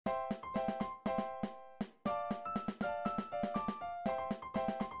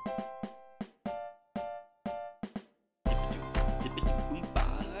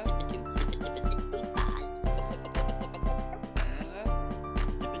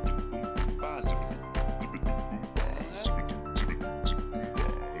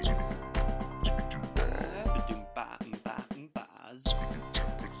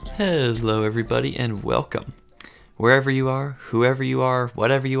Hello, everybody, and welcome. Wherever you are, whoever you are,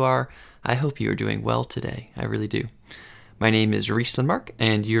 whatever you are, I hope you are doing well today. I really do. My name is Reese Mark,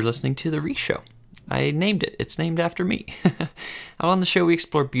 and you're listening to The Reese Show. I named it. It's named after me. On the show, we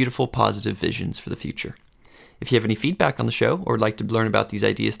explore beautiful, positive visions for the future. If you have any feedback on the show or would like to learn about these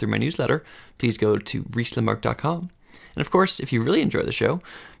ideas through my newsletter, please go to reeselandmark.com. And of course, if you really enjoy the show,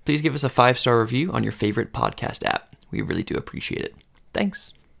 please give us a 5-star review on your favorite podcast app. We really do appreciate it.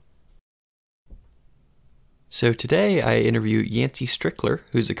 Thanks. So today I interview Yancey Strickler,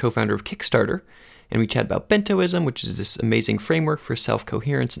 who's a co-founder of Kickstarter, and we chat about Bentoism, which is this amazing framework for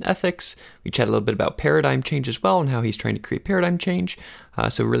self-coherence and ethics. We chat a little bit about paradigm change as well and how he's trying to create paradigm change.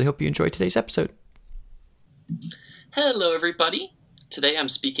 So really hope you enjoy today's episode. Hello, everybody. Today I'm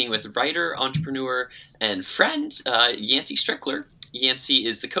speaking with writer, entrepreneur, and friend Yancey Strickler. Yancey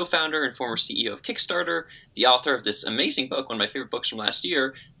is the co-founder and former CEO of Kickstarter, the author of this amazing book, one of my favorite books from last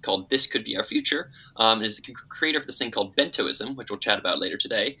year, called This Could Be Our Future, and is the creator of this thing called Bentoism, which we'll chat about later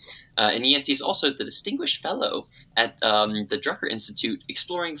today. And Yancey is also the distinguished fellow at the Drucker Institute,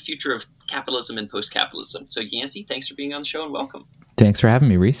 exploring the future of capitalism and post-capitalism. So Yancey, thanks for being on the show and welcome. Thanks for having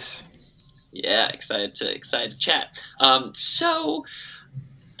me, Reese. Yeah, excited to chat. So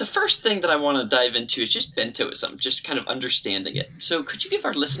the first thing that I want to dive into is just Bentoism, just kind of understanding it. So could you give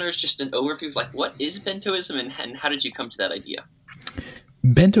our listeners just an overview of what is Bentoism and how did you come to that idea?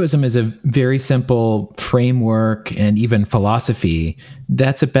 Bentoism is a very simple framework and even philosophy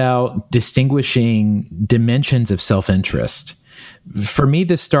that's about distinguishing dimensions of self-interest. For me,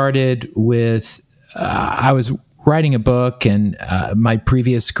 this started with, I was writing a book, and my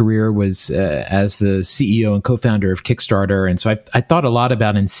previous career was as the CEO and co-founder of Kickstarter. And so I thought a lot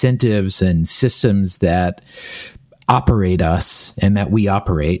about incentives and systems that operate us and that we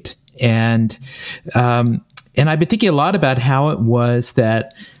operate. And I've been thinking a lot about how it was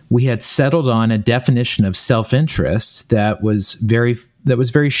that we had settled on a definition of self-interest that was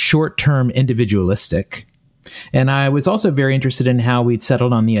very short-term individualistic. And I was also very interested in how we'd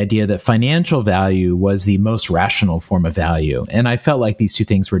settled on the idea that financial value was the most rational form of value. And I felt like these two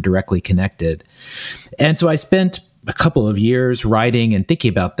things were directly connected. And so I spent a couple of years writing and thinking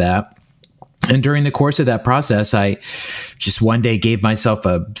about that. And during the course of that process, I just one day gave myself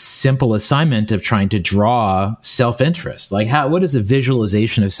a simple assignment of trying to draw self-interest. What is a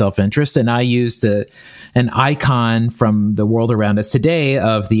visualization of self-interest? And I used an icon from the world around us today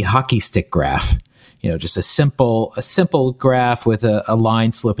of the hockey stick graph. Just a simple graph with a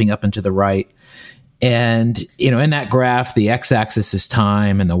line sloping up and to the right. And, in that graph, the x-axis is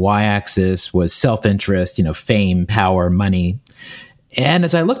time and the y-axis was self-interest, fame, power, money. And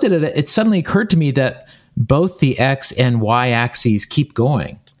as I looked at it, it suddenly occurred to me that both the x and y-axes keep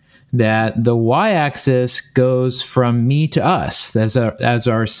going. That the y-axis goes from me to us. As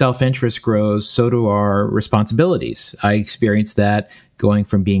our self-interest grows, so do our responsibilities. I experienced that going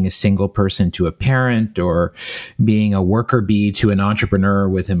from being a single person to a parent, or being a worker bee to an entrepreneur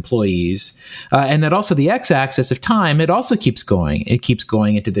with employees. And that also the x-axis of time, it also keeps going. It keeps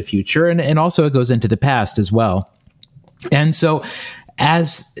going into the future, and also it goes into the past as well. And so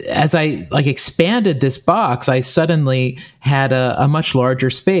as I expanded this box, I suddenly had a much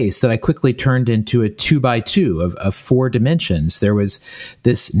larger space that I quickly turned into a 2x2 of 4 dimensions. There was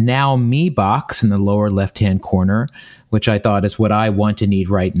this now me box in the lower left-hand corner, which I thought is what I want and need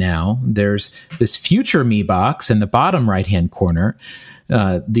right now. There's this future me box in the bottom right-hand corner,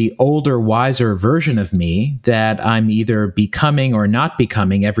 the older, wiser version of me that I'm either becoming or not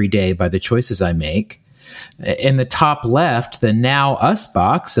becoming every day by the choices I make. In the top left, the now us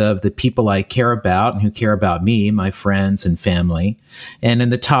box of the people I care about and who care about me, my friends and family. And in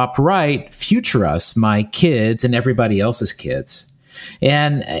the top right, future us, my kids and everybody else's kids.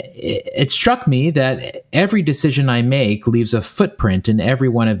 And it struck me that every decision I make leaves a footprint in every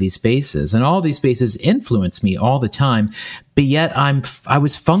one of these spaces. And all these spaces influence me all the time. But yet I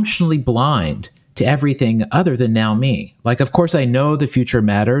was functionally blind to everything other than now me. Of course, I know the future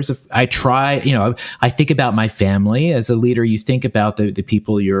matters. I try, I think about my family. As a leader, you think about the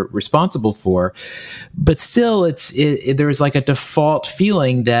people you're responsible for. But still, there's a default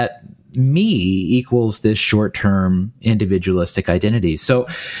feeling that me equals this short-term individualistic identity. So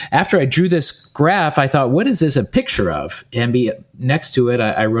after I drew this graph, I thought, what is this a picture of? And next to it,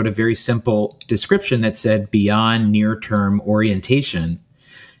 I wrote a very simple description that said beyond near-term orientation.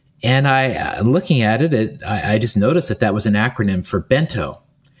 And looking at it, I just noticed that was an acronym for Bento.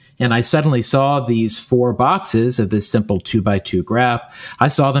 And I suddenly saw these 4 boxes of this simple 2x2 graph. I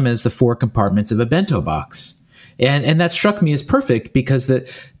saw them as the 4 compartments of a bento box. And that struck me as perfect because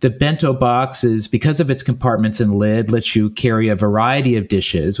the bento box is, because of its compartments and lid, lets you carry a variety of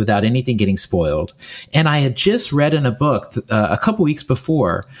dishes without anything getting spoiled. And I had just read in a book a couple weeks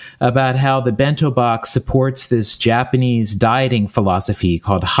before about how the bento box supports this Japanese dieting philosophy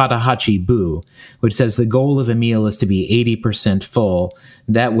called harahachi bu, which says the goal of a meal is to be 80% full.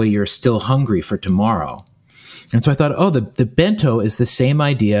 That way you're still hungry for tomorrow. And so I thought, the bento is the same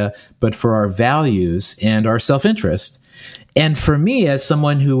idea, but for our values and our self-interest. And for me, as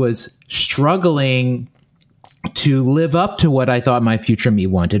someone who was struggling to live up to what I thought my future me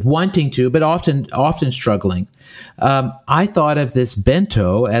wanting to, but often struggling, I thought of this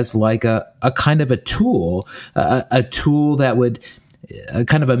bento as like a kind of a tool that would,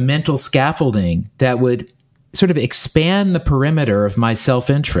 kind of a mental scaffolding that would sort of expand the perimeter of my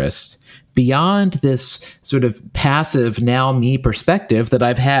self-interest beyond this sort of passive now me perspective that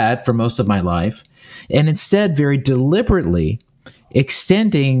I've had for most of my life, and instead very deliberately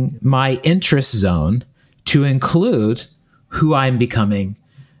extending my interest zone to include who I'm becoming,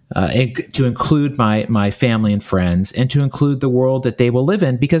 to include my family and friends, and to include the world that they will live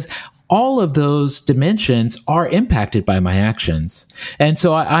in, because all of those dimensions are impacted by my actions. And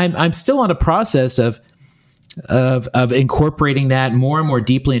so I'm still on a process of incorporating that more and more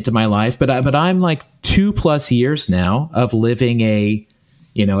deeply into my life. But I'm like 2+ years now of living a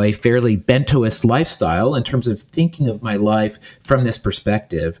fairly bentoist lifestyle in terms of thinking of my life from this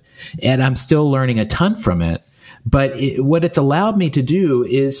perspective. And I'm still learning a ton from it. But what it's allowed me to do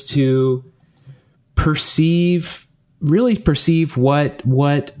is to perceive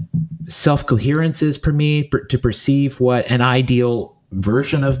what self-coherence is for me, to perceive what an ideal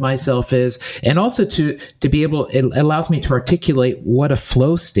version of myself is, and also to be able, it allows me to articulate what a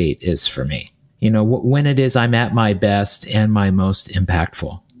flow state is for me, when it is I'm at my best and my most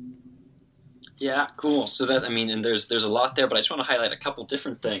impactful. Yeah, cool. So and there's a lot there, but I just want to highlight a couple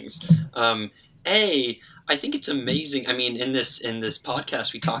different things. I think it's amazing. I mean, in this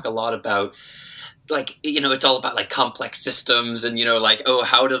podcast, we talk a lot about, like, it's all about like complex systems and,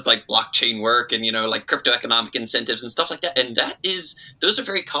 how does like blockchain work and, like crypto economic incentives and stuff like that. And those are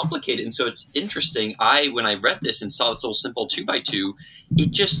very complicated. And so it's interesting. When I read this and saw this little simple 2x2,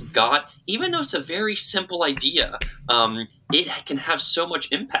 it just got, even though it's a very simple idea, it can have so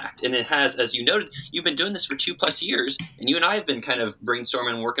much impact. And it has, as you noted, you've been doing this for 2+ years, and you and I have been kind of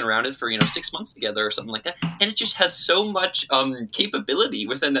brainstorming and working around it for 6 months together or something like that. And it just has so much capability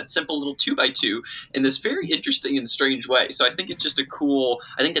within that simple little 2x2 in this very interesting and strange way. So I think it's just I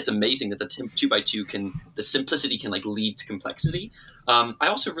think that's amazing that the 2x2 the simplicity can like lead to complexity. I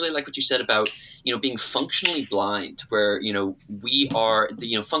also really like what you said about, being functionally blind, where, we are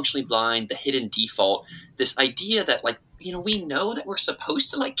functionally blind, the hidden default, this idea that like, we know that we're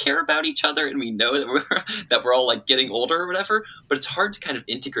supposed to like care about each other, and we know that we're all like getting older or whatever, but it's hard to kind of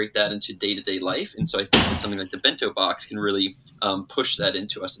integrate that into day-to-day life. And so I think that something like the bento box can really push that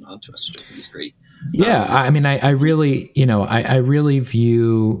into us and onto us, which I think is great. Yeah. I really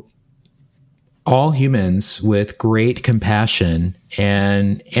view all humans with great compassion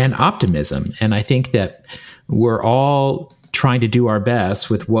and optimism. And I think that we're all trying to do our best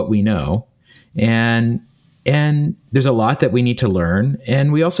with what we know. And there's a lot that we need to learn,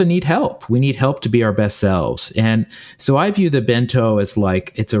 and we also need help. We need help to be our best selves. And so I view the bento as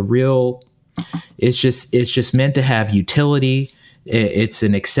like, it's just meant to have utility. It's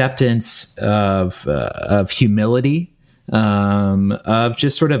an acceptance of humility, of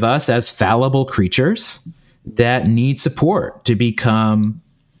just sort of us as fallible creatures that need support to become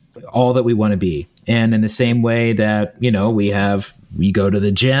all that we want to be. And in the same way that, you go to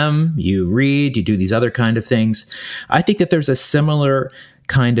the gym, you read, you do these other kind of things, I think that there's a similar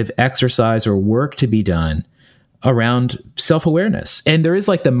kind of exercise or work to be done around self-awareness. And there is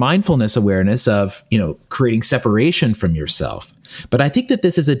like the mindfulness awareness of, creating separation from yourself. But I think that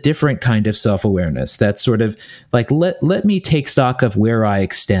this is a different kind of self-awareness that's sort of like, let me take stock of where I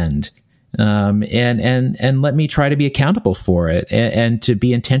extend, and let me try to be accountable for it and to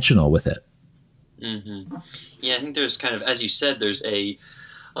be intentional with it. Mm-hmm. Yeah, I think there's kind of, as you said, there's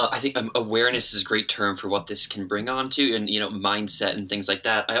I think awareness is a great term for what this can bring on to, and, mindset and things like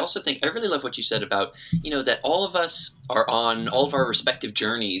that. I also think, I really love what you said about, that all of us are on all of our respective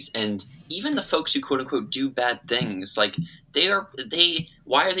journeys, and even the folks who quote unquote do bad things, like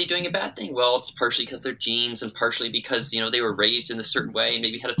why are they doing a bad thing? Well, it's partially because their genes, and partially because, they were raised in a certain way and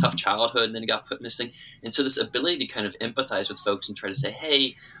maybe had a tough childhood and then got put in this thing. And so this ability to kind of empathize with folks and try to say,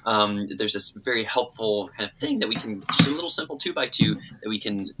 hey, there's this very helpful kind of thing that we can, just a little simple 2x2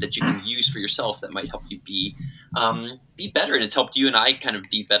 that you can use for yourself that might help you be be better, and it's helped you and I kind of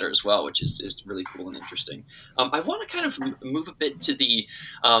be better as well, which is really cool and interesting. I want to kind of move a bit to the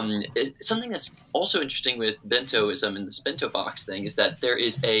something that's also interesting with Bentoism and this bento box thing is that there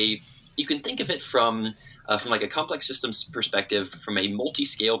is you can think of it from like a complex systems perspective, from a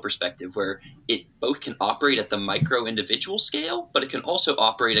multi-scale perspective, where it both can operate at the micro individual scale, but it can also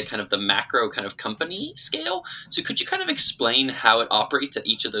operate at kind of the macro kind of company scale. So could you kind of explain how it operates at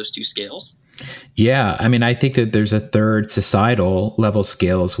each of those two scales? Yeah, I mean, I think that there's a third societal level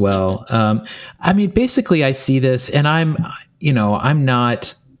scale as well. I mean, basically, I see this, and I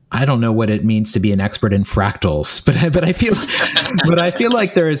don't know what it means to be an expert in fractals, but I feel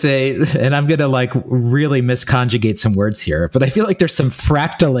like there is and I'm going to like really misconjugate some words here, but I feel like there's some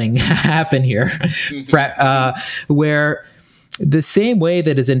fractaling happen here, where the same way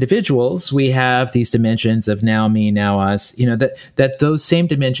that as individuals, we have these dimensions of now me, now us, that those same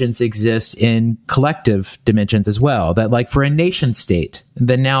dimensions exist in collective dimensions as well. That like for a nation state,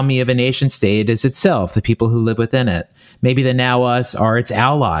 the now me of a nation state is itself, the people who live within it. Maybe the now us are its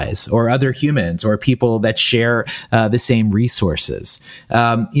allies or other humans or people that share the same resources.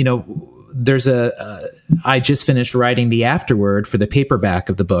 There's I just finished writing the afterword for the paperback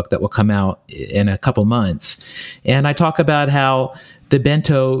of the book that will come out in a couple months. And I talk about how the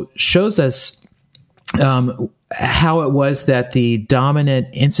bento shows us how it was that the dominant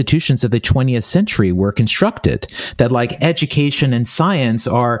institutions of the 20th century were constructed, that like education and science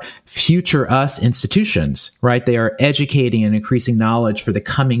are future us institutions, right? They are educating and increasing knowledge for the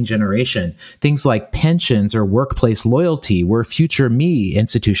coming generation. Things like pensions or workplace loyalty were future me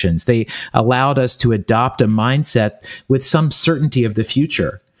institutions. They allowed us to adopt a mindset with some certainty of the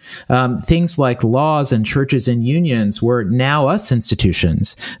future. Things like laws and churches and unions were now us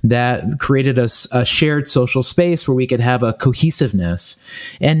institutions that created a shared social space where we could have a cohesiveness.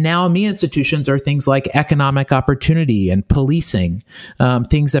 And now me institutions are things like economic opportunity and policing,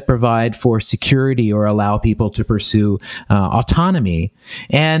 things that provide for security or allow people to pursue autonomy.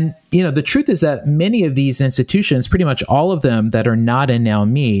 And, the truth is that many of these institutions, pretty much all of them that are not in now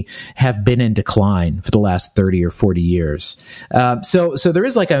me, have been in decline for the last 30 or 40 years. So there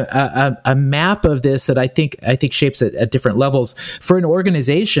is like a map of this that I think shapes it at different levels. For an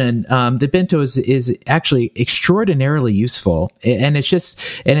organization, the bento is actually extraordinarily useful, and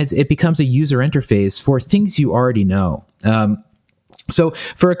it becomes a user interface for things you already know. So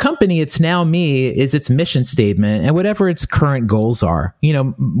for a company, it's now me is its mission statement and whatever its current goals are.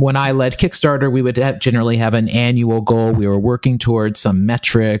 When I led Kickstarter, we would generally have an annual goal. We were working towards some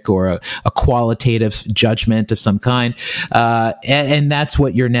metric or a qualitative judgment of some kind. And that's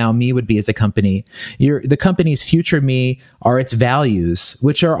what your now me would be as a company. The company's future me are its values,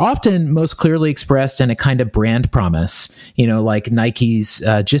 which are often most clearly expressed in a kind of brand promise, like Nike's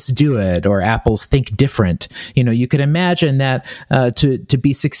just do it or Apple's think different. You could imagine that to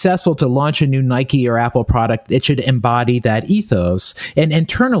be successful, to launch a new Nike or Apple product, it should embody that ethos. And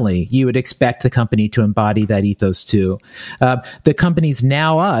internally, you would expect the company to embody that ethos too. The company's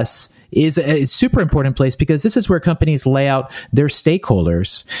now us is a super important place because this is where companies lay out their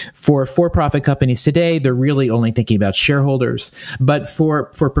stakeholders. For-profit companies today, they're really only thinking about shareholders. But for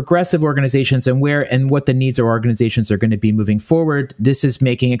progressive organizations and what the needs of organizations are going to be moving forward, this is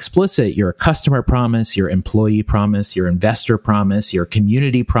making explicit your customer promise, your employee promise, your investor promise, your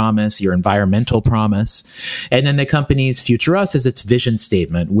community promise, your environmental promise. And then the company's future us is its vision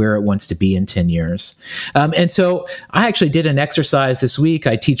statement, where it wants to be in 10 years. And so I actually did an exercise this week.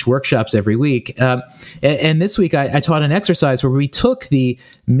 I teach workshops every week. And this week I taught an exercise where we took the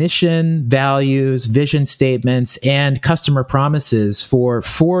mission, values, vision statements, and customer promises for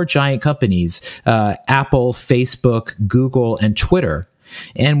 4 giant companies, Apple, Facebook, Google, and Twitter.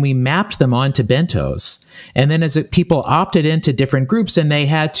 And we mapped them onto bentos. And then as people opted into different groups, and they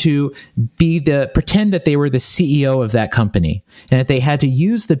had to pretend that they were the CEO of that company, and that they had to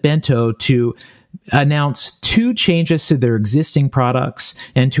use the bento to announce 2 changes to their existing products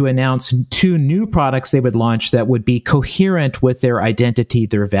and to announce 2 new products they would launch that would be coherent with their identity,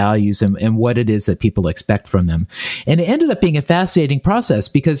 their values, and what it is that people expect from them. And it ended up being a fascinating process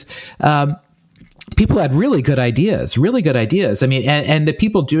because people had really good ideas. I mean, and the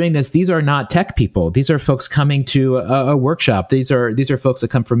people doing this, these are not tech people. These are folks coming to a workshop. These are folks that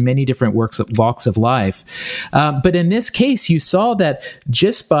come from many different walks of life. But in this case, you saw that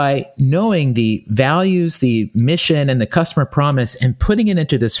just by knowing the values, the mission, and the customer promise, and putting it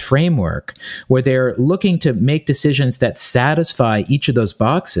into this framework where they're looking to make decisions that satisfy each of those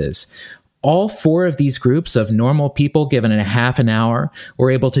boxes, all four of these groups of normal people, given a half an hour,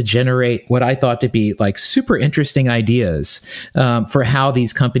 were able to generate what I thought to be like super interesting ideas for how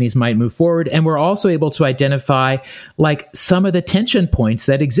these companies might move forward. And we're also able to identify like some of the tension points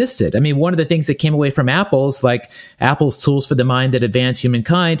that existed. I mean, one of the things that came away from Apple's like Apple's tools for the mind that advance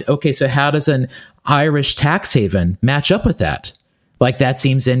humankind. Okay, so how does an Irish tax haven match up with that? Like that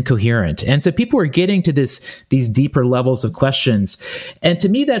seems incoherent. And so people are getting to these deeper levels of questions. And to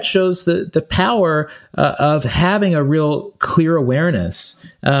me, that shows the power of having a real clear awareness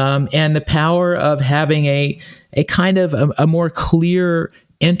and the power of having a kind of a more clear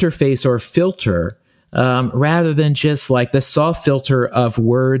interface or filter rather than just like the soft filter of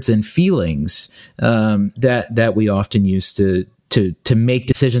words and feelings that we often use to make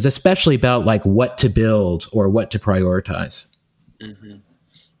decisions, especially about like what to build or what to prioritize. Mm-hmm.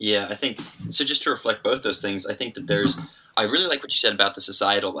 Yeah, I think so. Just to reflect both those things, I think that I really like what you said about the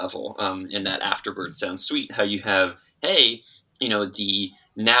societal level, and that afterward sounds sweet. How you have, hey, the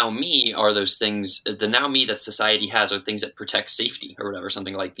now me are those things, the now me that society has are things that protect safety or whatever,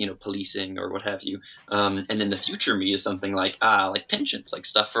 something like, policing or what have you. And then the future me is something like pensions, like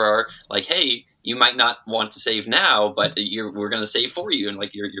stuff for our, like, hey, you might not want to save now, but we're going to save for you and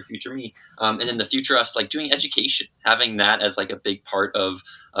like your future me. And then the future us, like doing education, having that as like a big part of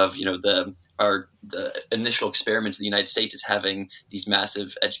the initial experiment in the United States is having these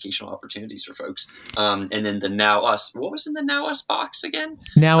massive educational opportunities for folks. And then the now us, what was in the now us box again?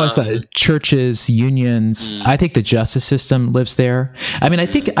 Now us, churches, unions. I think the justice system lives there. I mean, I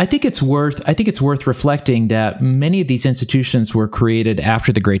think it's worth reflecting that many of these institutions were created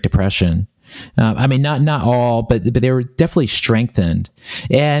after the Great Depression. I mean, not all, but they were definitely strengthened.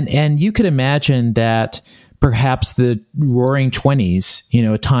 And you could imagine that perhaps the Roaring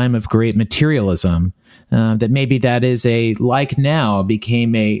 '20s, a time of great materialism, that maybe that is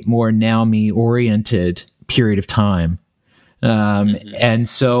became a more now me oriented period of time. And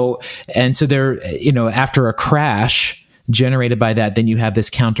so there, after a crash generated by that, then you have this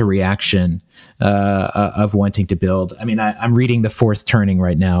counter reaction of wanting to build. I mean, I'm reading The Fourth Turning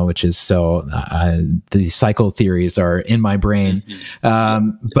right now, which is the cycle theories are in my brain.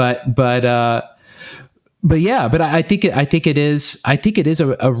 But I think it is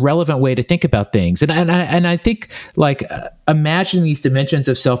a relevant way to think about things, and I think like imagining these dimensions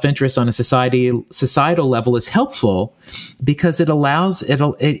of self-interest on a societal level is helpful because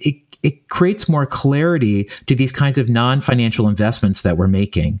it creates more clarity to these kinds of non-financial investments that we're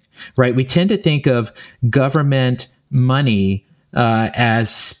making, right? We tend to think of government money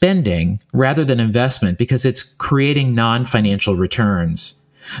as spending rather than investment because it's creating non-financial returns.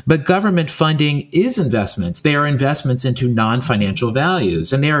 But government funding is investments. They are investments into non-financial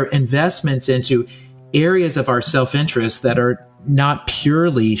values, and they are investments into areas of our self-interest that are not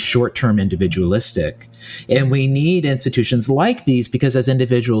purely short-term individualistic. And we need institutions like these because as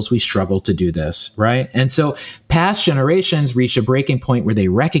individuals, we struggle to do this, right? And so past generations reached a breaking point where they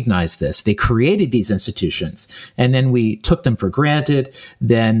recognized this. They created these institutions, and then we took them for granted.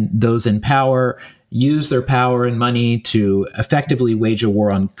 Then those in power use their power and money to effectively wage a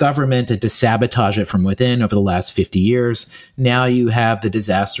war on government and to sabotage it from within over the last 50 years. Now you have the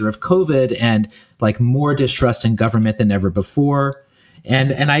disaster of COVID and like more distrust in government than ever before.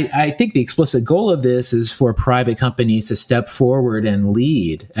 And I think the explicit goal of this is for private companies to step forward and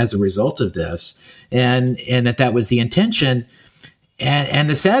lead as a result of this. And that was the intention. And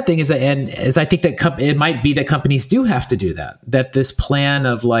the sad thing is I think that it might be that companies do have to do that. That this plan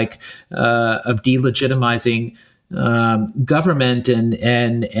of of delegitimizing government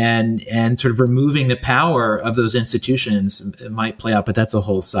and sort of removing the power of those institutions might play out, but that's a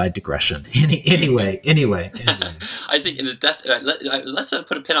whole side digression. Anyway. I think that's let's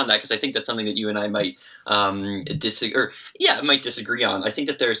put a pin on that because I think that's something that you and I might disagree on. I think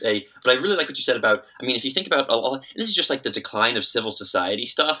that but I really like what you said about. I mean, if you think about this is just like the decline of civil society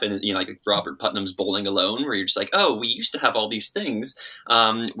stuff, and like Robert Putnam's Bowling Alone, where you're just like, oh, we used to have all these things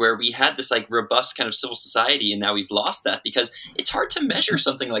where we had this like robust kind of civil society, and now we've lost that because it's hard to measure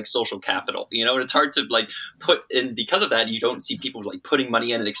something like social capital, and it's hard to like put in because of that. You don't see people like putting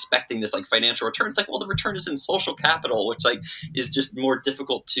money in and expecting this like financial return. It's like, well, the return is in social capital, which like is just more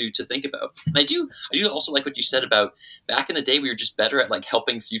difficult to think about. And I do also like what you said about back in the day we were just better at like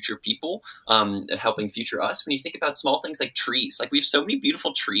helping future people, helping future us. When you think about small things like trees, like we have so many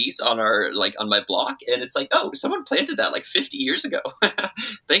beautiful trees on my block, and it's like, oh, someone planted that like 50 years ago.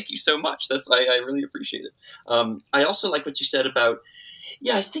 Thank you so much. I really appreciate it. I also like what you said about,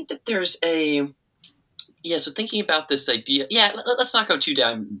 I think that there's Yeah, so thinking about this idea, let's not go too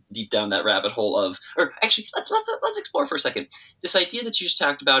deep down that rabbit hole or actually, let's explore for a second this idea that you just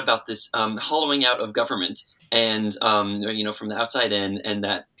talked about this hollowing out of government, and from the outside in, and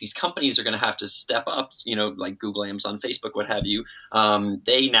that these companies are going to have to step up, like Google, Amazon, Facebook, what have you.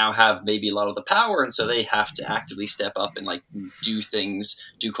 They now have maybe a lot of the power, and so they have to actively step up and like do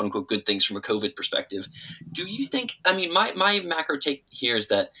quote unquote good things from a COVID perspective. Do you think? I mean, my macro take here is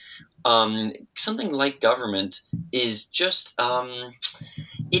that something like government is just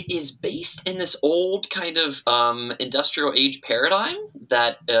it is based in this old kind of industrial age paradigm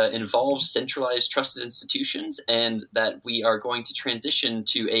that involves centralized trusted institutions, and that we are going to transition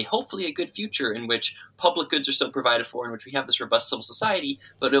to hopefully a good future in which public goods are still provided for, in which we have this robust civil society,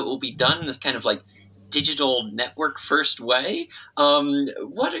 but it will be done in this kind of like digital network first way.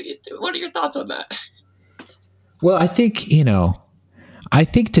 What are your thoughts on that? Well, I think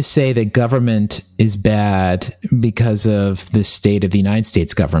to say that government is bad because of the state of the United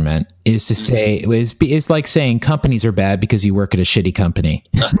States government is to say is like saying companies are bad because you work at a shitty company.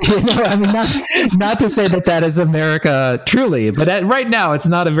 I mean, not to say that is America truly, but right now it's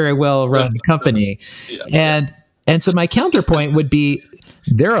not a very well run company. Yeah. And so my counterpoint would be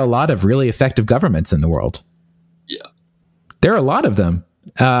there are a lot of really effective governments in the world. Yeah, there are a lot of them.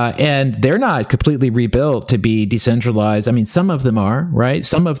 And they're not completely rebuilt to be decentralized. I mean, some of them are, right?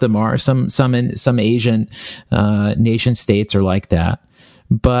 Some of them are. Some Asian nation states are like that,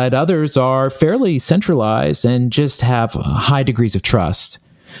 but others are fairly centralized and just have high degrees of trust.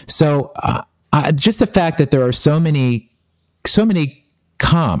 So, just the fact that there are so many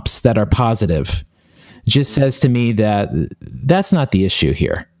comps that are positive just says to me that that's not the issue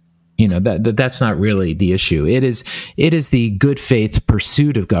here. That's not really the issue. It is the good faith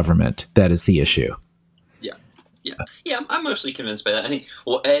pursuit of government that is the issue. Yeah. I'm mostly convinced by that. I think,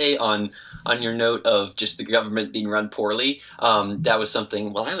 well, on your note of just the government being run poorly, that was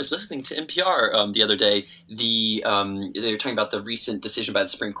something. While I was listening to NPR the other day, they were talking about the recent decision by the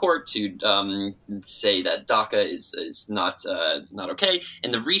Supreme Court to say that DACA is not okay,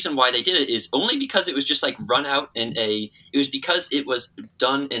 and the reason why they did it is only because it was just like run out it was because it was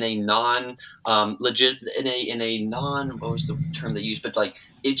done in a non legit in a non what was the term they used, but like.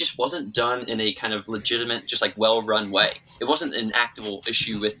 It just wasn't done in a kind of legitimate, just like well-run way. It wasn't an actable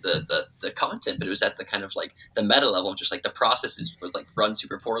issue with the content, but it was at the kind of like the meta level, just like the processes was like run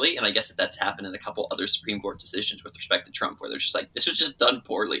super poorly. And I guess that's happened in a couple other Supreme Court decisions with respect to Trump, where they're just like, this was just done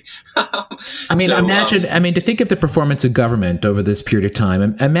poorly. I mean, to think of the performance of government over this period of time,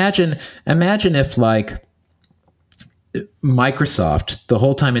 imagine if like Microsoft, the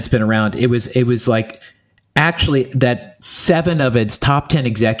whole time it's been around, it was like, actually, that 7 of its top 10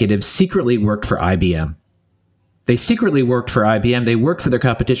 executives secretly worked for IBM. They secretly worked for IBM. They worked for their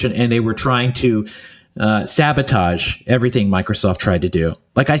competition, and they were trying to sabotage everything Microsoft tried to do.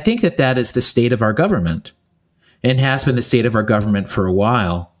 Like, I think that is the state of our government, and has been the state of our government for a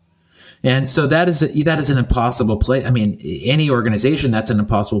while. And so that is an impossible place. I mean, any organization, that's an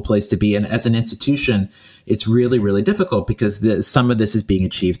impossible place to be. And as an institution, it's really, really difficult because some of this is being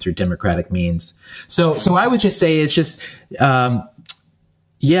achieved through democratic means. So I would just say it's just, the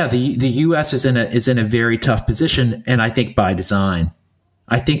U.S. is in a very tough position, and I think by design.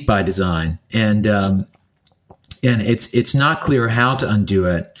 And it's not clear how to undo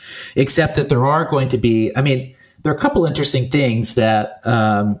it, except that there are going to be. I mean. There are a couple interesting things that,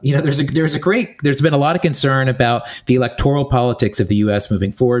 there's been a lot of concern about the electoral politics of the U.S.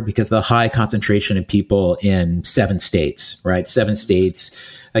 moving forward because of the high concentration of people in 7 states, right? 7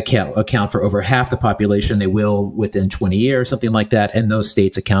 states account for over half the population. They will within 20 years, something like that. And those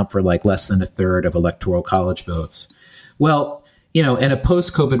states account for like less than a third of electoral college votes. Well, in a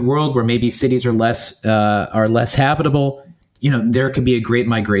post-COVID world where maybe cities are less habitable, there could be a great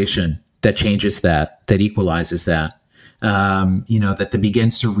migration that changes that equalizes that, that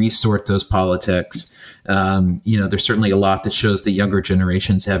begins to resort those politics. There's certainly a lot that shows that younger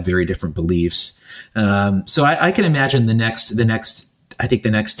generations have very different beliefs. So I can imagine the next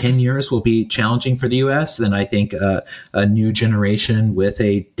 10 years will be challenging for the U.S. Then I think a new generation with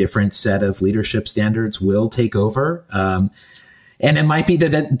a different set of leadership standards will take over. And it might be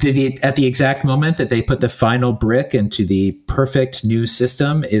that at the exact moment that they put the final brick into the perfect new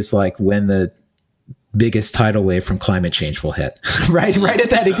system is like when the biggest tidal wave from climate change will hit, right at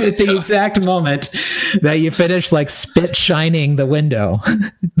the exact moment that you finish like spit shining the window.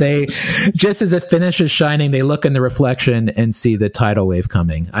 They just as it finishes shining, they look in the reflection and see the tidal wave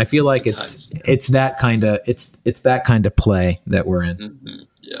coming. I feel like it's that kind of play that we're in. Mm-hmm.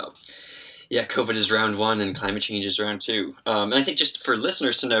 Yeah. Yeah, COVID is round one and climate change is round two. And I think just for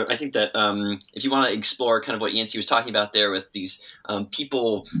listeners to know, I think that if you want to explore kind of what Yancey was talking about there with these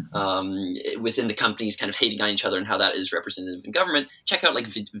people within the companies kind of hating on each other and how that is representative in government, check out like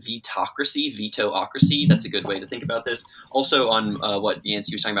Veto-ocracy. That's a good way to think about this. Also on what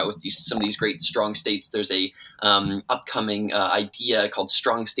Yancey was talking about with some of these great strong states, there's a upcoming idea called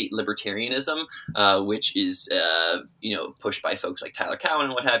strong state libertarianism, which is pushed by folks like Tyler Cowen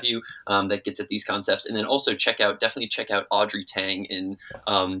and what have you, that gets at these concepts. And then also definitely check out Audrey Tang in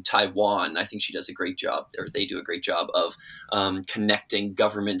Taiwan. I think she does a great job, or they do a great job of connecting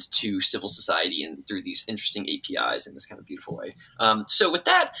government to civil society and through these interesting APIs in this kind of beautiful way. So with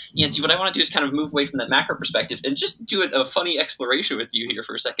that, Yancey, what I want to do is kind of move away from that macro perspective and just do a funny exploration with you here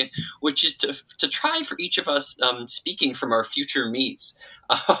for a second, which is to try for each of us speaking from our future me's.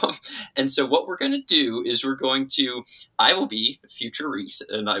 And so what we're going to do is I will be future Reese,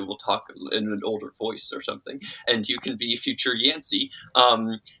 and I will talk in an older voice or something, and you can be future Yancey.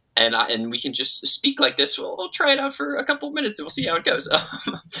 And we can just speak like this. We'll try it out for a couple of minutes and we'll see how it goes.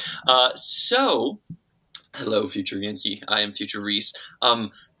 So, hello, future Yancey. I am future Reese.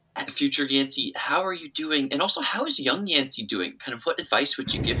 Future Yancey, how are you doing? And also, how is young Yancey doing? Kind of what advice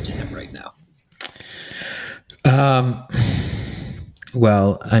would you give to him right now?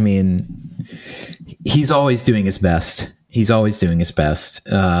 Well, I mean, he's always doing his best. That's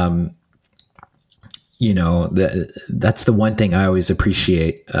the one thing I always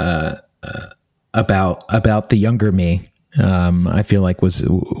appreciate about the younger me. I feel like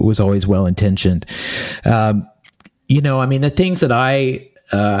was always well intentioned. I mean, the things that I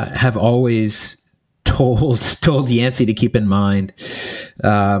have always told Yancey to keep in mind.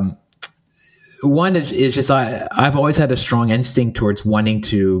 One is just I've always had a strong instinct towards wanting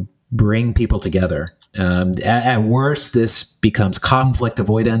to bring people together. At worst, this becomes conflict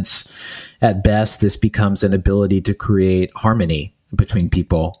avoidance. At best, this becomes an ability to create harmony between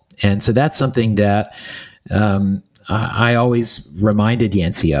people. And so that's something that I always reminded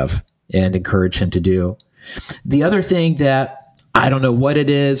Yancey of and encouraged him to do. The other thing that I don't know what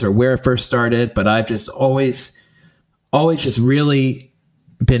it is or where it first started, but I've just always just really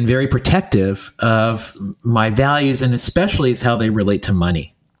been very protective of my values, and especially is how they relate to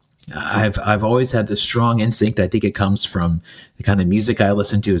money. I've always had this strong instinct. I think it comes from the kind of music I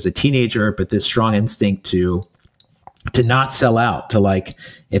listened to as a teenager, but this strong instinct to not sell out, to like,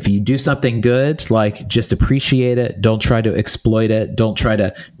 if you do something good, like just appreciate it. Don't try to exploit it. Don't try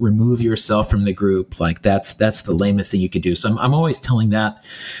to remove yourself from the group. Like that's the lamest thing you could do. So I'm always telling that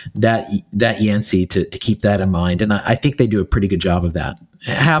Yancey to keep that in mind. And I think they do a pretty good job of that.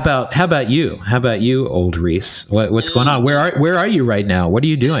 How about you? How about you, old Reese? What's going on? Where are you right now? What are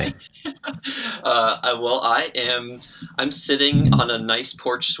you doing? Well, I'm sitting on a nice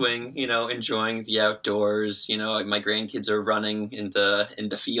porch swing, enjoying the outdoors. My grandkids are running in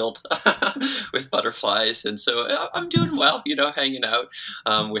the field with butterflies. And so I'm doing well, hanging out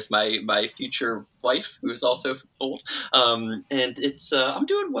with my future wife, who is also old. And it's I'm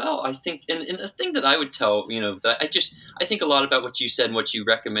doing well, I think. And a thing that I would tell, that I think a lot about what you said and what you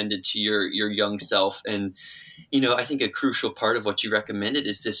recommended to your young self. And I think a crucial part of what you recommended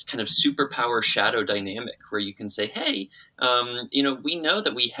is this kind of superpower shadow dynamic where you can say, hey, we know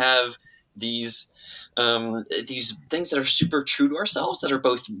that we have these things that are super true to ourselves that are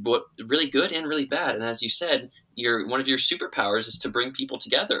both really good and really bad. And as you said, one of your superpowers is to bring people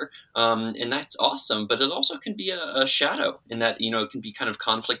together. And that's awesome, but it also can be a shadow in that, it can be kind of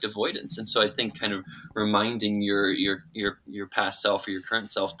conflict avoidance. And so I think kind of reminding your past self or your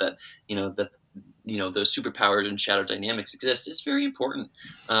current self that, those superpowers and shadow dynamics exist is very important.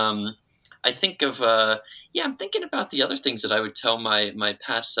 I think of, I'm thinking about the other things that I would tell my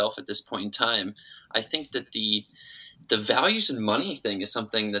past self at this point in time. I think that the values and money thing is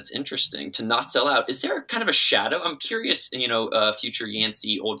something that's interesting, to not sell out. Is there kind of a shadow? I'm curious, future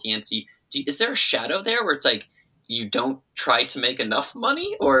Yancey, old Yancey, is there a shadow there where it's like you don't try to make enough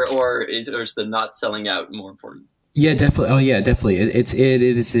money, or is the not selling out more important? Yeah, definitely. Oh yeah, definitely. It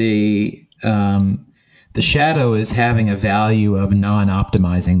is a, the shadow is having a value of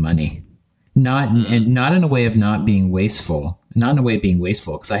non-optimizing money. Not in a way of not being wasteful,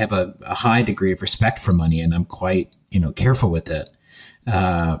 because I have a high degree of respect for money and I'm quite, careful with it.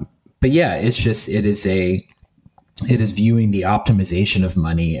 But yeah, it is viewing the optimization of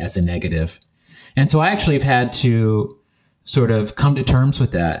money as a negative. And so I actually have had to sort of come to terms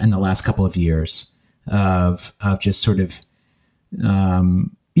with that in the last couple of years of just sort of,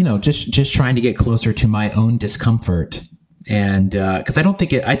 just trying to get closer to my own discomfort. And because I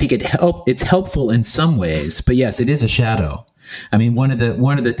think it's helpful in some ways, but yes, it is a shadow. I mean, one of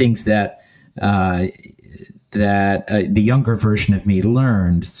the things that that the younger version of me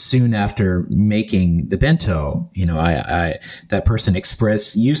learned soon after making the bento. That person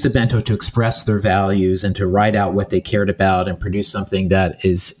used the bento to express their values and to write out what they cared about and produce something that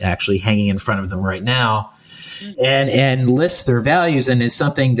is actually hanging in front of them right now, and lists their values. And it's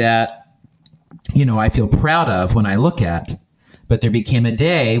something that, I feel proud of when I look at. But there became a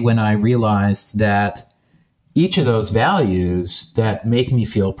day when I realized that each of those values that make me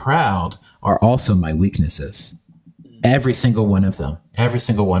feel proud are also my weaknesses. Every single one of them.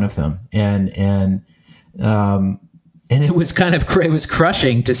 And it was it was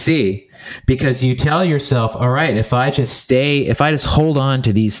crushing to see, because you tell yourself, all right, if I just hold on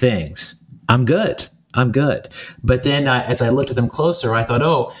to these things, I'm good. But then as I looked at them closer, I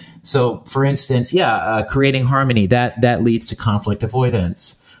thought, so for instance, creating harmony, that leads to conflict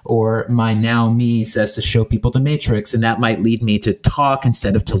avoidance. Or my now me says to show people the matrix, and that might lead me to talk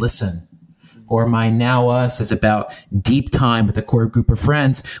instead of to listen. Or my now us is about deep time with a core group of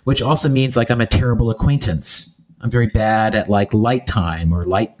friends, which also means like I'm a terrible acquaintance. I'm very bad at like light time or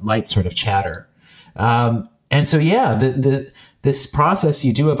light sort of chatter. And so, this process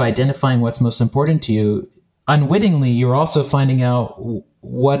you do of identifying what's most important to you, unwittingly, you're also finding out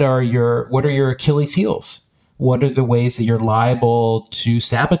what are your Achilles heels. What are the ways that you're liable to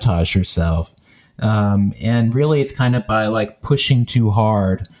sabotage yourself? And really, it's kind of by like pushing too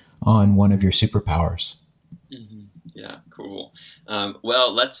hard on one of your superpowers. Mm-hmm. Yeah, cool.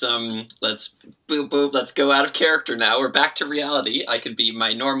 Well, let's go out of character now. We're back to reality. I can be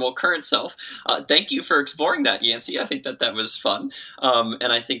my normal current self. Thank you for exploring that, Yancey. I think that was fun,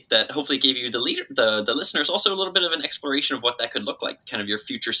 and I think that hopefully gave you the listeners also a little bit of an exploration of what that could look like. Kind of your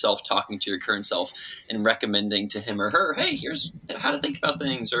future self talking to your current self and recommending to him or her, hey, here's how to think about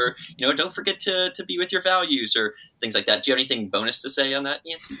things, or don't forget to be with your values, or things like that. Do you have anything bonus to say on that,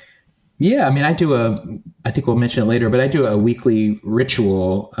 Yancey? Yeah, I mean, I think we'll mention it later, but I do a weekly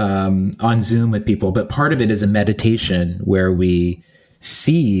ritual on Zoom with people. But part of it is a meditation where we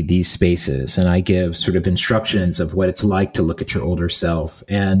see these spaces, and I give sort of instructions of what it's like to look at your older self.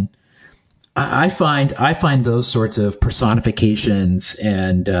 And I find those sorts of personifications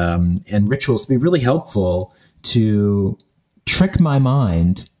and rituals to be really helpful to trick my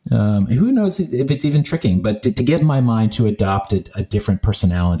mind. Who knows if it's even tricking, but to get my mind to adopt a different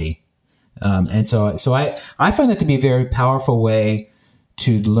personality. And so I find that to be a very powerful way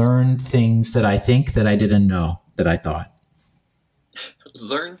to learn things that I think that I didn't know that I thought.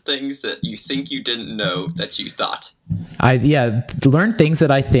 Learn things that you think you didn't know that you thought. Learn things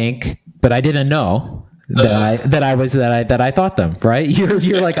that I think, but I didn't know that I thought them. Right?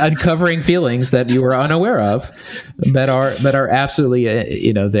 You're like uncovering feelings that you were unaware of, that are absolutely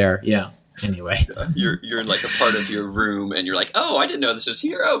there. Yeah. Anyway, you're in like a part of your room, and you're like, oh, I didn't know this was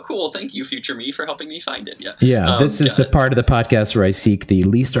here. Oh, cool. Thank you, future me, for helping me find it. Yeah. This is the part of the podcast where I seek the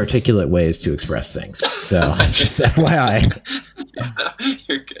least articulate ways to express things. So just FYI.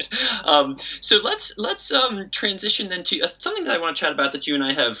 You're good. So let's transition then to something that I want to chat about that you and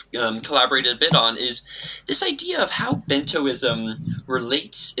I have collaborated a bit on, is this idea of how Bentoism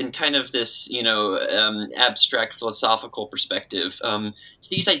relates in kind of this abstract philosophical perspective to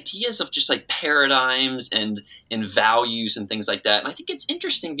these ideas of just like paradigms and values and things like that. And I think it's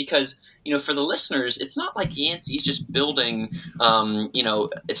interesting because for the listeners, it's not like Yancey's just building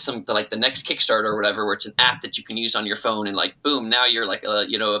it's some like the next Kickstarter or whatever, where it's an app that you can use on your phone and like boom, now you're like a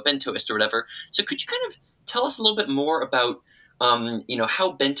Bentoist or whatever. So could you kind of tell us a little bit more about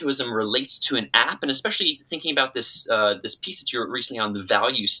how Bentoism relates to an app, and especially thinking about this piece that you wrote recently on the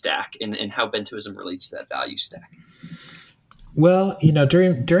value stack and how Bentoism relates to that value stack? Well,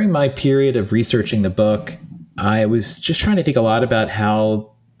 during my period of researching the book, I was just trying to think a lot about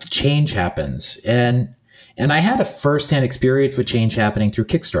how change happens. And I had a firsthand experience with change happening through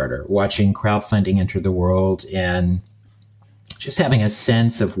Kickstarter, watching crowdfunding enter the world and just having a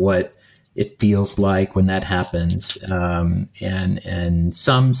sense of what it feels like when that happens. And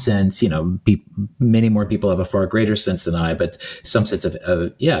some sense, many more people have a far greater sense than I, but some sense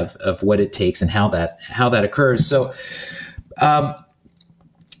of what it takes and how that occurs. So, I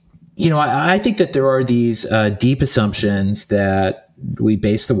think that there are these deep assumptions that we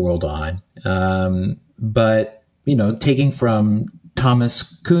base the world on. But, taking from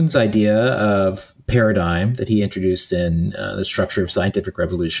Thomas Kuhn's idea of paradigm that he introduced in the structure of scientific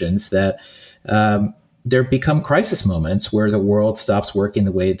revolutions, that there become crisis moments where the world stops working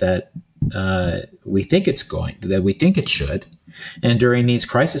the way that we think that we think it should. And during these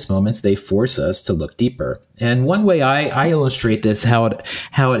crisis moments, they force us to look deeper. And one way I illustrate this, how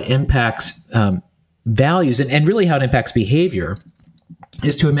it impacts values and really how it impacts behavior,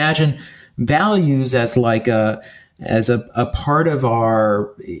 is to imagine values as like a part of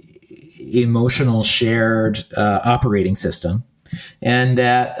our emotional shared operating system, and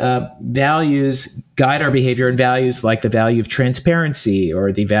that values guide our behavior, and values like the value of transparency,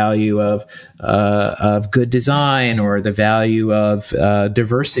 or the value of good design, or the value of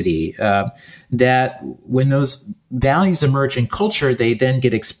diversity. That when those values emerge in culture, they then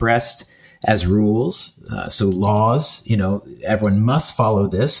get expressed as rules. So laws, everyone must follow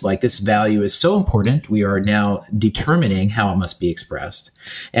this. Like, this value is so important, we are now determining how it must be expressed.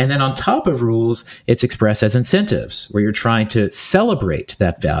 And then on top of rules, it's expressed as incentives, where you're trying to celebrate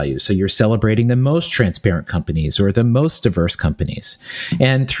that value. So you're celebrating the most transparent companies or the most diverse companies.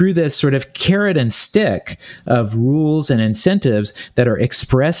 And through this sort of carrot and stick of rules and incentives that are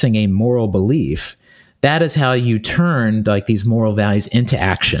expressing a moral belief, that is how you turn like these moral values into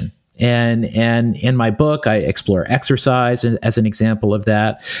action. And in my book, I explore exercise as an example of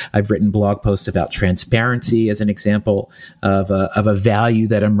that. I've written blog posts about transparency as an example of a value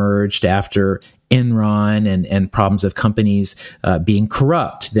that emerged after Enron and problems of companies being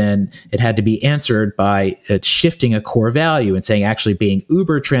corrupt. Then it had to be answered by shifting a core value and saying actually being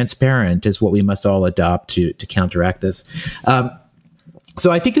uber transparent is what we must all adopt to counteract this.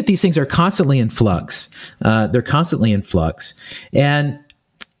 So I think that these things are constantly in flux. They're constantly in flux.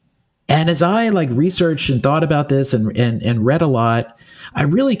 And as I researched and thought about this and read a lot, I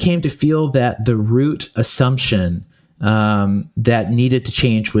really came to feel that the root assumption that needed to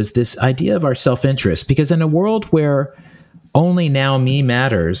change was this idea of our self-interest. Because in a world where only now me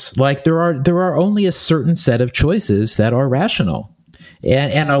matters, there are only a certain set of choices that are rational.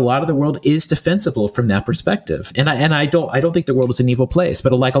 And a lot of the world is defensible from that perspective. And I don't think the world is an evil place,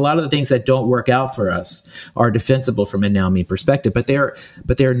 but a lot of the things that don't work out for us are defensible from a now me perspective. But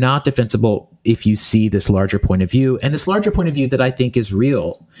they're not defensible if you see this larger point of view, and this larger point of view that I think is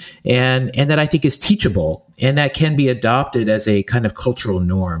real and that I think is teachable, and that can be adopted as a kind of cultural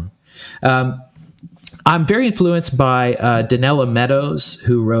norm. I'm very influenced by Donella Meadows,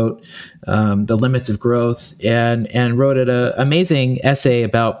 who wrote The Limits of Growth, and wrote an amazing essay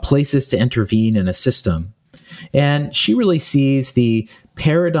about places to intervene in a system. And she really sees the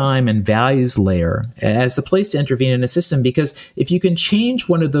paradigm and values layer as the place to intervene in a system, because if you can change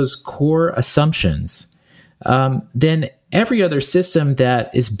one of those core assumptions, then every other system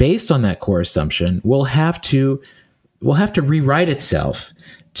that is based on that core assumption will have to rewrite itself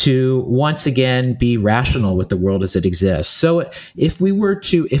to once again be rational with the world as it exists. So if it were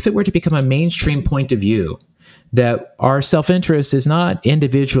to become a mainstream point of view that our self-interest is not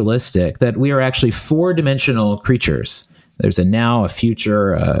individualistic, that we are actually four-dimensional creatures, there's a now, a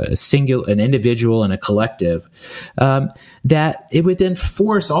future, an individual, and a collective, that it would then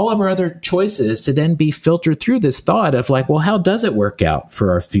force all of our other choices to then be filtered through this thought of how does it work out for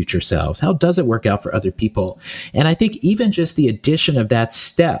our future selves? How does it work out for other people? And I think even just the addition of that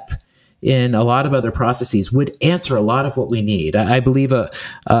step in a lot of other processes would answer a lot of what we need. I believe a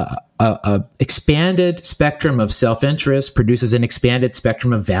expanded spectrum of self-interest produces an expanded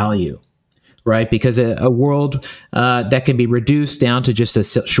spectrum of value. Right, because a world that can be reduced down to just a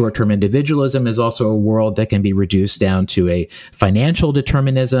short-term individualism is also a world that can be reduced down to a financial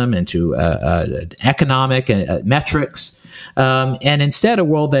determinism and to economic metrics. And instead, a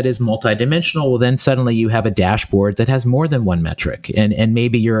world that is multidimensional, well, then suddenly you have a dashboard that has more than one metric. And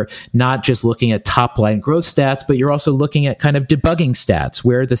maybe you're not just looking at top-line growth stats, but you're also looking at kind of debugging stats.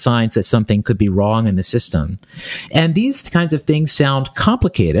 Where are the signs that something could be wrong in the system? And these kinds of things sound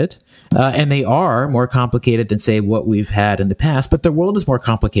complicated. And they are more complicated than, say, what we've had in the past. But the world is more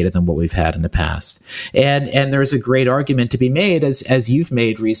complicated than what we've had in the past. And there's a great argument to be made, as you've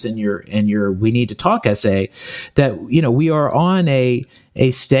made, Reese, in your We Need to Talk essay, that we are on a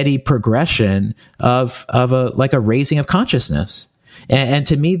steady progression of a raising of consciousness. And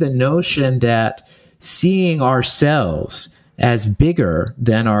to me, the notion that seeing ourselves as bigger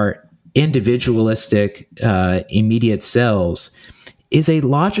than our individualistic immediate selves is a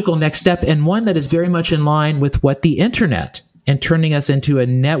logical next step, and one that is very much in line with what the internet and turning us into a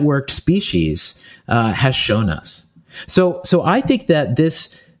networked species has shown us. So I think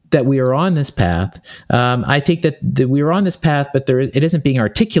that we are on this path. I think that we are on this path, but it isn't being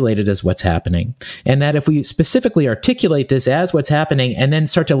articulated as what's happening. And that if we specifically articulate this as what's happening, and then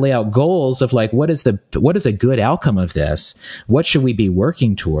start to lay out goals of what is a good outcome of this, what should we be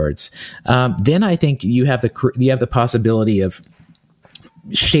working towards, then I think you have the possibility of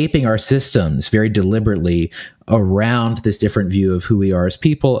shaping our systems very deliberately around this different view of who we are as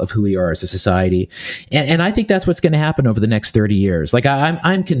people, of who we are as a society. And I think that's what's going to happen over the next 30 years.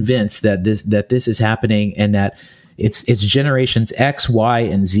 I'm convinced that this is happening, and that it's generations X, Y,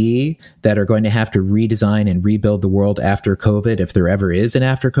 and Z that are going to have to redesign and rebuild the world after COVID, if there ever is an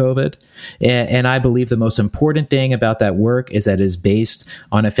after COVID. And I believe the most important thing about that work is that it is based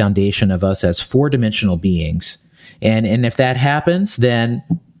on a foundation of us as four-dimensional beings. And if that happens, then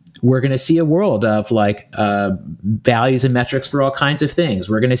we're going to see a world of values and metrics for all kinds of things.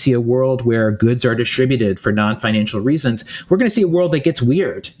 We're going to see a world where goods are distributed for non-financial reasons. We're going to see a world that gets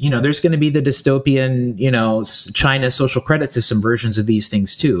weird. There's going to be the dystopian, China social credit system versions of these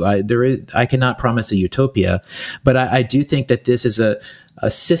things too. I cannot promise a utopia, but I do think that this is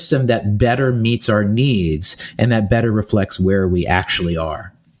a system that better meets our needs and that better reflects where we actually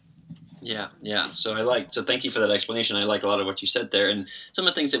are. Yeah. So thank you for that explanation. I like a lot of what you said there. And some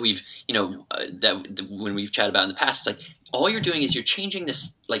of the things that we've, when we've chatted about in the past, it's like, all you're doing is you're changing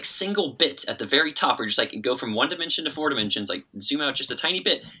this like single bit at the very top, or just like go from one dimension to four dimensions, like zoom out just a tiny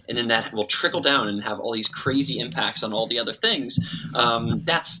bit, and then that will trickle down and have all these crazy impacts on all the other things.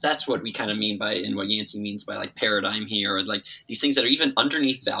 That's what we kind of mean by, and what Yancey means by like paradigm here, or like these things that are even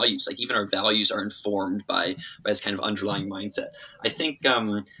underneath values. Like even our values are informed by this kind of underlying mindset. I think,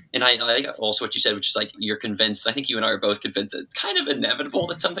 and I like also what you said, which is like you're convinced. I think you and I are both convinced that it's kind of inevitable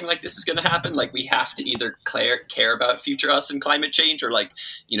that something like this is going to happen. Like we have to either care about future us and climate change, or like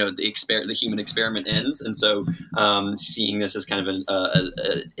the human experiment ends. And so seeing this as kind of an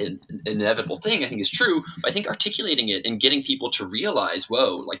inevitable thing, I think is true. But I think articulating it and getting people to realize,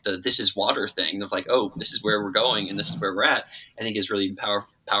 whoa, like this is water thing of like, oh, this is where we're going and this is where we're at, I think is really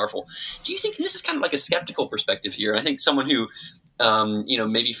powerful. Do you think, and this is kind of like a skeptical perspective here, I think someone who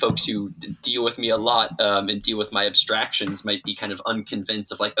maybe folks who deal with me a lot and deal with my abstractions might be kind of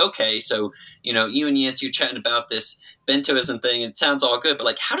unconvinced of like, okay, so, you and Yancey are chatting about this Bentoism thing, and it sounds all good, but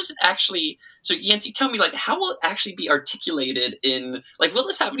like, how does it actually, so Yancey, tell me, like, how will it actually be articulated in, like, will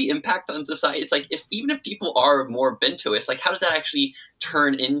this have any impact on society? It's like, even if people are more Bentoist, like, how does that actually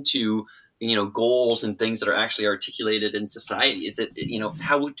turn into, goals and things that are actually articulated in society? Is it,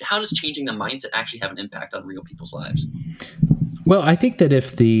 how does changing the mindset actually have an impact on real people's lives? Well, I think that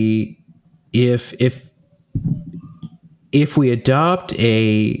if we adopt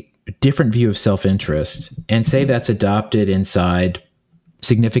a different view of self-interest and say that's adopted inside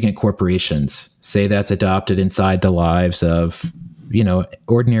significant corporations, say that's adopted inside the lives of,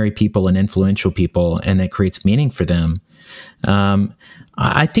 ordinary people and influential people, and that creates meaning for them,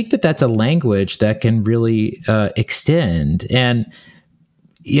 I think that that's a language that can really extend. And,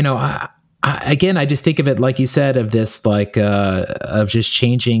 I just think of it, like you said, of this, like, of just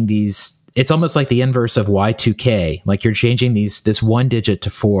changing these. It's almost like the inverse of Y2K. Like you're changing this one digit to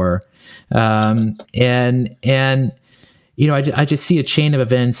 4. And I just see a chain of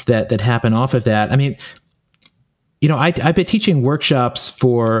events that happen off of that. I mean, I've been teaching workshops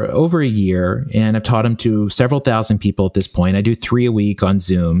for over a year, and I've taught them to several thousand people at this point. I do 3 a week on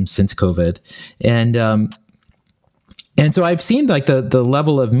Zoom since COVID. And so I've seen like the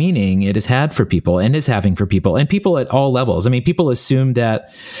level of meaning it has had for people and is having for people, and people at all levels. I mean, people assume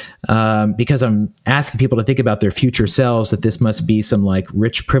that because I'm asking people to think about their future selves, that this must be some like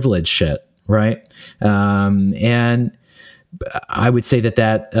rich privilege shit, right? And I would say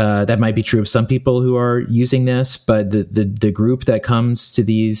that might be true of some people who are using this, but the group that comes to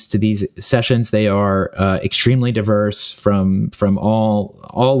these sessions, they are extremely diverse from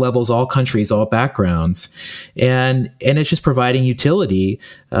all levels, all countries, all backgrounds, and it's just providing utility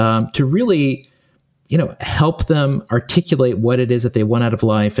to really help them articulate what it is that they want out of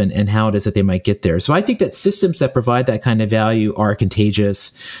life and how it is that they might get there. So I think that systems that provide that kind of value are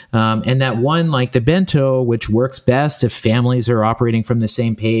contagious. And that one, like the bento, which works best if families are operating from the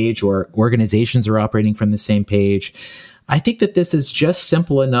same page or organizations are operating from the same page. I think that this is just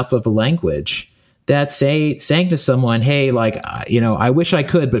simple enough of a language that saying to someone, hey, like, I wish I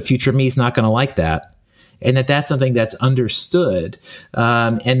could, but future me is not going to like that. And that's something that's understood,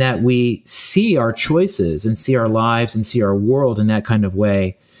 and that we see our choices and see our lives and see our world in that kind of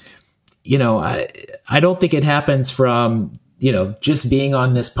way. I don't think it happens from, just being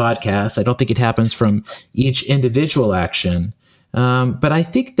on this podcast. I don't think it happens from each individual action. But I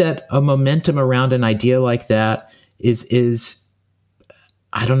think that a momentum around an idea like that is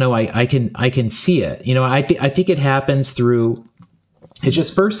I don't know. I can see it. I think it happens through. It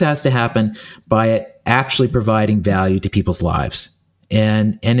just first has to happen by it actually providing value to people's lives.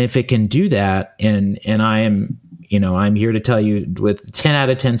 And if it can do that, and I am, I'm here to tell you with 10 out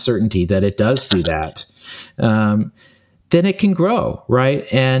of 10 certainty that it does do that, then it can grow,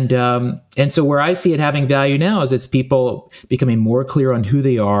 right? And so where I see it having value now is it's people becoming more clear on who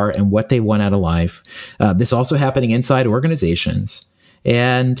they are and what they want out of life. This also happening inside organizations,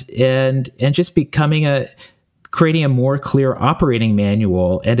 and just becoming creating a more clear operating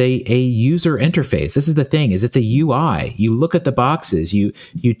manual and a user interface. This is the thing, is it's a UI. You look at the boxes, you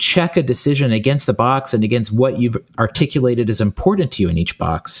check a decision against the box and against what you've articulated as important to you in each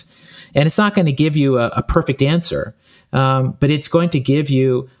box. And it's not going to give you a perfect answer, but it's going to give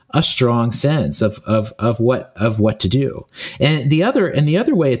you a strong sense of what to do. And the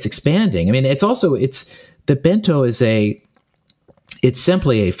other way it's expanding. I mean, the bento it's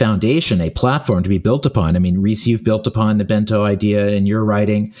simply a foundation, a platform to be built upon. I mean, Reese, you've built upon the bento idea in your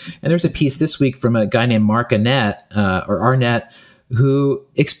writing. And there's a piece this week from a guy named Mark Arnett, who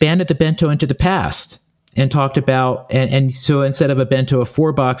expanded the bento into the past and talked about, and so instead of a bento of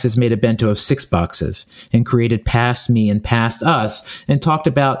 4 boxes, made a bento of 6 boxes and created past me and past us, and talked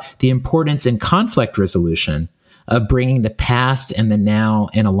about the importance in conflict resolution of bringing the past and the now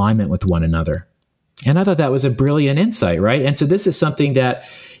in alignment with one another. And I thought that was a brilliant insight, right? And so this is something that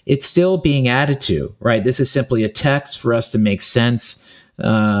it's still being added to, right? This is simply a text for us to make sense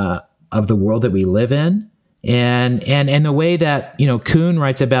of the world that we live in. And the way that, Kuhn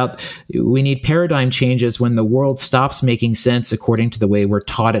writes about, we need paradigm changes when the world stops making sense according to the way we're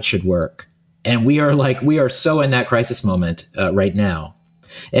taught it should work. And we are so in that crisis moment right now.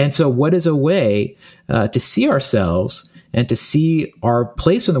 And so what is a way to see ourselves and to see our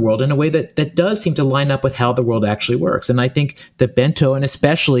place in the world in a way that does seem to line up with how the world actually works? And I think the bento, and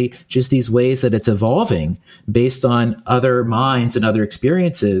especially just these ways that it's evolving based on other minds and other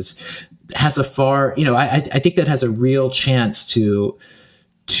experiences, has a far, I think that has a real chance to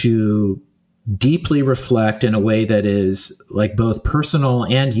deeply reflect in a way that is like both personal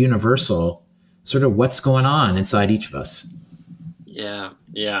and universal, sort of what's going on inside each of us.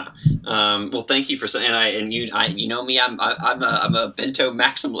 Yeah. Well, thank you for saying. You know me. I'm a bento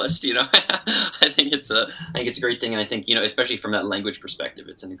maximalist. I think it's a great thing, and I think especially from that language perspective,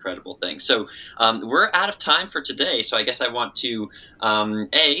 it's an incredible thing. So we're out of time for today. So I guess I want to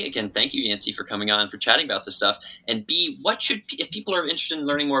again thank you, Yancey, for coming on, for chatting about this stuff, and B, if people are interested in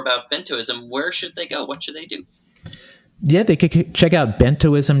learning more about Bentoism, where should they go? What should they do? Yeah, they could check out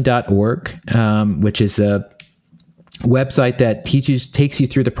Bentoism.org, which is a website that takes you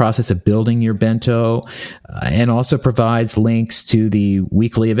through the process of building your bento, and also provides links to the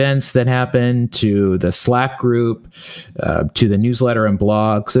weekly events that happen, to the Slack group, to the newsletter and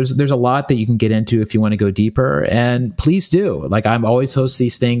blogs. There's a lot that you can get into if you want to go deeper, and please do. Like, I'm always host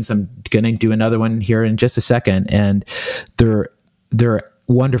these things. I'm going to do another one here in just a second, and they're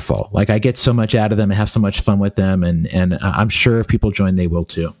wonderful. Like, I get so much out of them and have so much fun with them, and I'm sure if people join, they will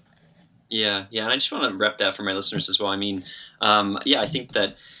too. Yeah, and I just want to rep that for my listeners as well. I mean, I think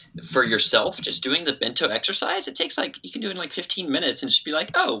that for yourself, just doing the bento exercise, it takes you can do it in 15 minutes and just be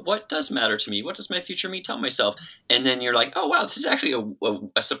like, oh, what does matter to me? What does my future me tell myself? And then you're like, oh, wow, this is actually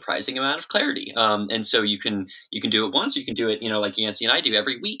a surprising amount of clarity. And so you can do it once, you can do it, like Yancey and I do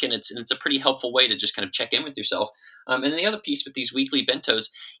every week. And it's a pretty helpful way to just kind of check in with yourself. And then the other piece with these weekly bentos,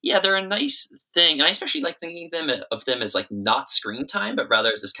 they're a nice thing. And I especially like thinking of them as not screen time, but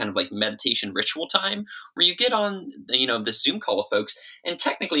rather as this kind of meditation ritual time where you get on, this Zoom call with folks, and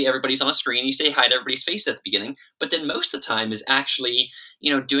technically everybody's on a screen. You say hi to everybody's face at the beginning, but then most of the time is actually,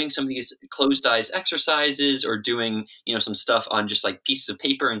 doing some of these closed eyes exercises, or doing, some stuff on just pieces of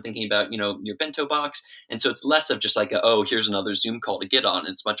paper and thinking about, your bento box. And so it's less of just here's another Zoom call to get on.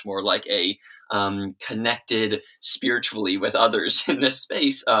 It's much more like a connected spiritually with others in this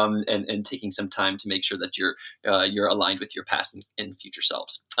space, and taking some time to make sure that you're aligned with your past and future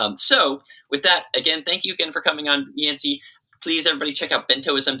selves. So with that, again, thank you again for coming on, Yancey. Please, everybody, check out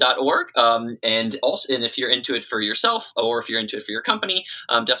bentoism.org. And if you're into it for yourself, or if you're into it for your company,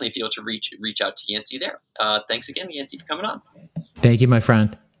 definitely feel to reach out to Yancey there. Thanks again, Yancey, for coming on. Thank you, my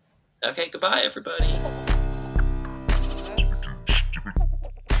friend. Okay, goodbye, everybody.